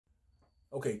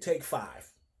Okay, take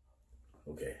 5.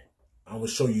 Okay, I'm gonna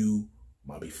show you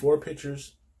my before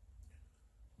pictures,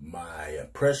 my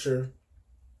pressure,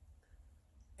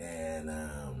 and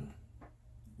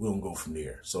we're gonna go from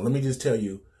there. So let me just tell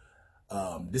you,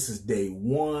 this is day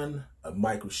 1 of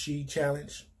Micro Sheet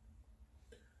Challenge.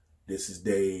 This is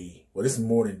this is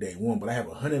more than day 1, but I have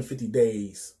 150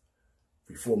 days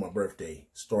before my birthday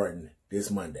starting this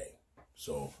Monday.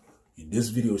 So this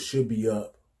video should be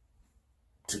up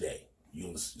today.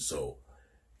 So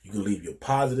you can leave your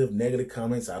positive, negative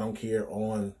comments, I don't care,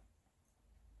 on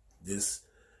this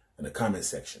in the comment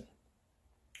section.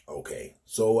 Okay,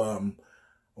 so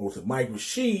with the Micro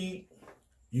Sheet,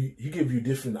 you give you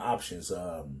different options.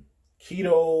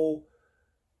 Keto,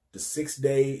 the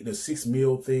 6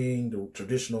 meal thing, the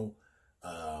traditional,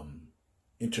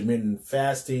 intermittent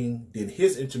fasting, then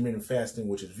his intermittent fasting,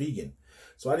 which is vegan.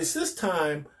 So at this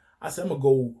time, I said I'm gonna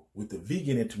go with the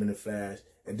vegan intermittent fast,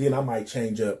 and then I might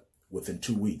change up within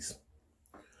 2 weeks.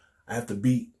 I have to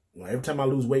beat, every time I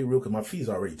lose weight real, because my feet's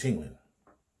already tingling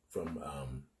from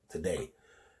today.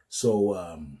 So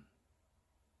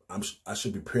I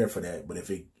should be prepared for that. But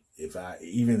if I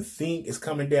even think it's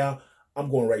coming down,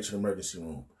 I'm going right to the emergency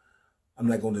room. I'm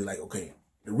not going to okay.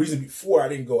 The reason before I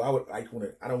didn't go, I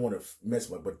don't want to mess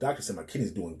with, but the doctor said my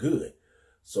kidney's doing good.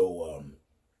 So I'm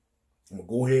gonna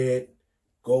go ahead,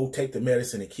 go take the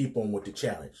medicine and keep on with the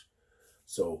challenge.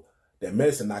 So that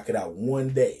medicine knock it out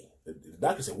 1 day. The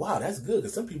doctor said, wow, that's good,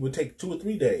 because some people would take 2 or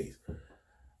 3 days.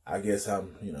 I guess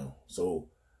so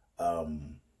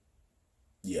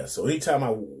yeah, so anytime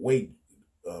my weight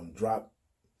drop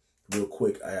real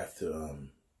quick, I have to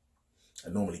I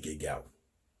normally get gout.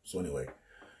 So anyway,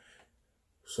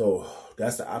 so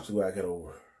that's the obstacle I got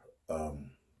over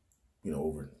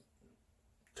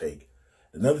overtake.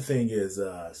 Another thing is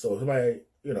so somebody,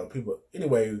 people,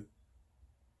 anyway,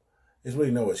 there's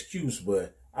really no excuse,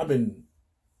 but I've been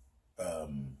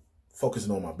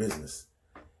focusing on my business,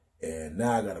 and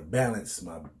now I got to balance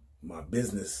my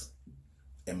business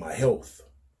and my health,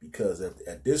 because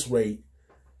at this rate,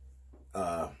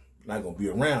 I'm not gonna be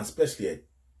around, especially at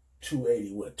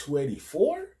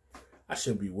 284. I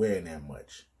shouldn't be weighing that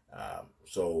much.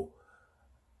 So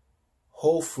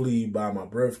hopefully by my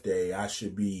birthday, I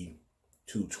should be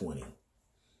 220.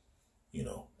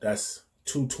 That's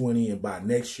 220, and by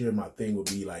next year, my thing will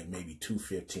be like maybe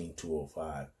 215,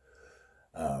 205.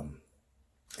 And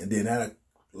then I had a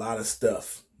lot of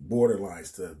stuff, borderline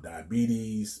stuff,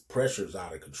 diabetes, pressure's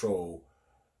out of control.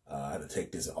 I had to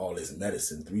take all this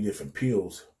medicine, 3 different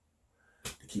pills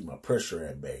to keep my pressure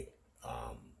at bay.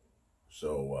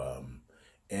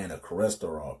 And a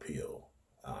cholesterol pill.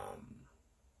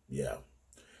 Yeah.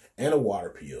 And a water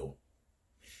pill,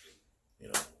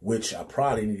 which I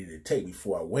probably needed to take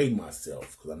before I weighed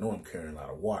myself, because I know I'm carrying a lot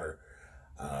of water.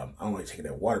 I don't like taking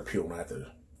that water pill when I have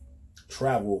to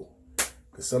travel,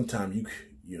 because sometimes you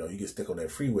get stuck on that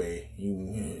freeway.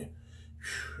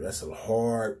 That's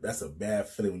a bad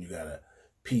feeling when you gotta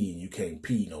pee and you can't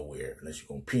pee nowhere unless you're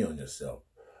gonna pee on yourself.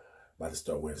 About to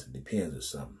start wearing some Depends or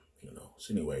something,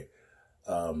 So anyway,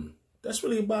 that's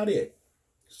really about it.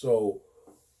 So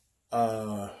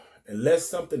unless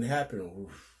something happened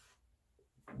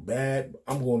bad,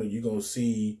 you're gonna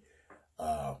see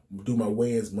do my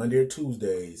weigh-ins Monday or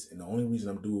Tuesdays, and the only reason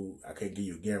I can't give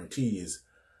you a guarantee is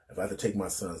if I have to take my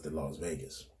sons to Las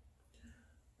Vegas.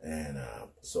 And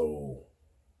so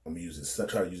I'm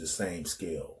try to use the same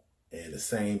scale and the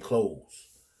same clothes,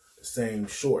 the same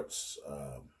shorts,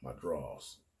 my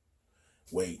drawers,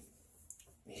 weight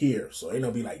here. So ain't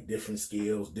gonna be like different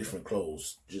scales, different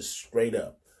clothes, just straight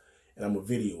up. And I'm gonna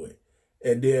video it.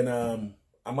 And then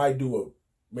I might do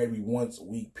maybe once a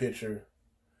week picture,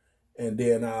 and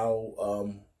then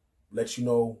I'll let you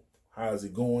know how's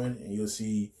it going, and you'll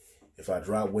see if I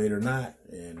drop weight or not,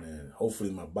 and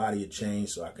hopefully my body will change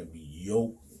so I can be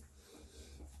yoked,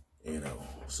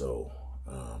 So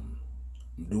I'm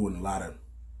doing a lot of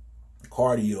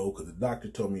cardio, because the doctor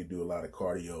told me to do a lot of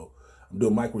cardio. I'm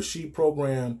doing Micro Sheet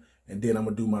program, and then I'm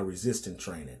gonna do my resistance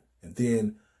training, and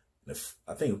then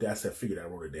I think that's that figure that I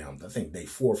wrote it down. I think day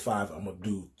 4 or 5, I'm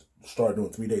gonna start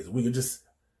doing 3 days a week, or just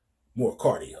more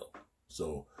cardio.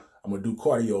 So I'm gonna do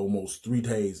cardio almost 3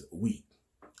 days a week.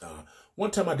 One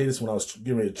time I did this when I was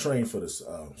getting ready to train for this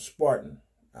Spartan.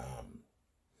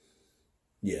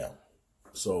 Yeah.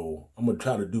 So I'm going to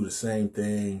try to do the same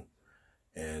thing.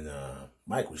 And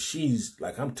Micro Sheet's,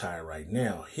 I'm tired right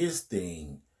now. His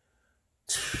thing,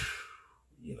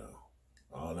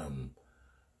 all them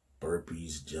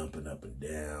burpees, jumping up and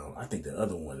down. I think the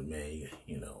other one, man,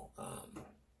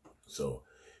 so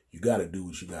you got to do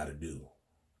what you got to do,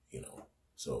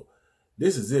 So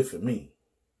this is it for me.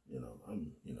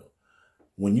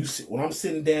 When I'm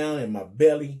sitting down and my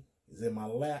belly is in my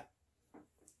lap,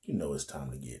 it's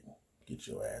time to get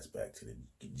your ass back to the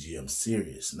gym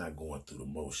serious, not going through the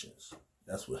motions.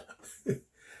 That's what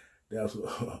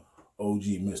OG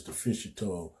Mr. Fisher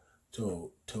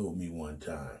told me one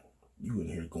time. You in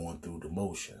here going through the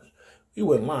motions. He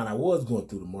wasn't lying. I was going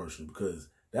through the motions because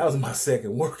that was my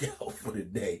second workout for the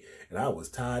day, and I was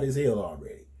tired as hell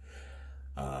already.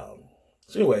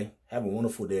 So anyway, have a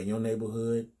wonderful day in your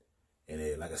neighborhood.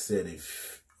 And like I said,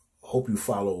 hope you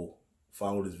follow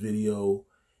this video.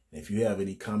 And if you have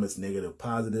any comments, negative,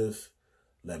 positive,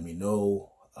 let me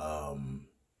know.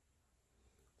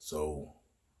 So,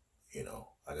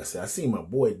 like I said, I seen my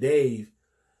boy Dave.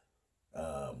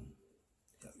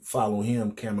 Follow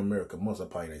him, Cam America Monster. I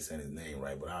probably ain't saying his name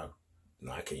right, but I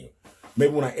can't.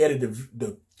 Maybe when I edit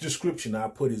the description, I'll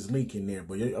put his link in there.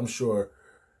 But I'm sure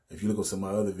if you look at some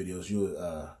of my other videos,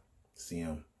 you'll see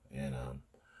him. And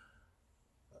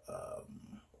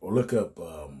or look up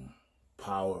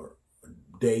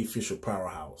Dave Fisher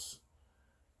Powerhouse.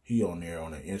 He on there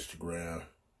on the Instagram.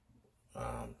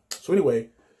 So anyway,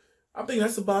 I think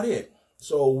that's about it.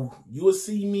 So you will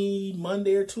see me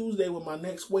Monday or Tuesday with my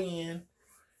next weigh-in.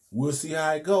 We'll see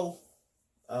how it go.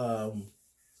 And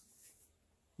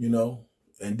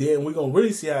then we're going to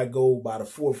really see how it go by the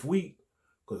 4th week,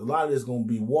 because a lot of this is going to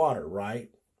be water, right?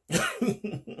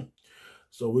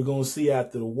 So we're going to see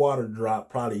after the water drop,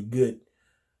 probably a good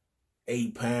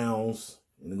 8 pounds.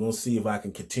 And we're going to see if I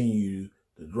can continue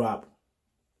to drop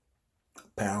a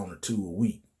pound or 2 a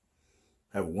week.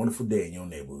 Have a wonderful day in your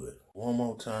neighborhood. One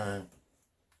more time.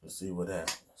 Let's see what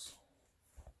happens.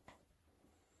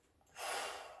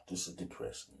 This is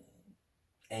depressing.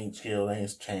 Ain't chill,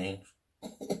 ain't changed.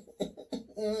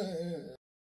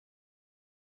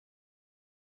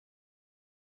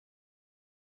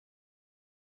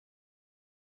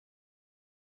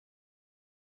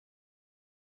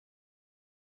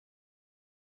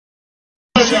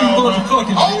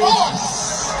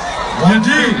 You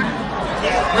did.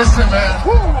 Listen, man.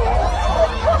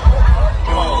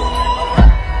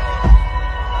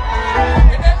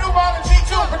 And that new Model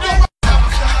G2 produced.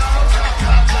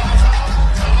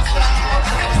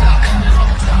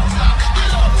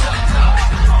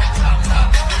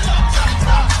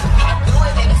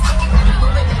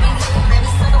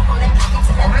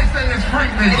 Oh, they say it's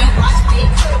Frank, baby.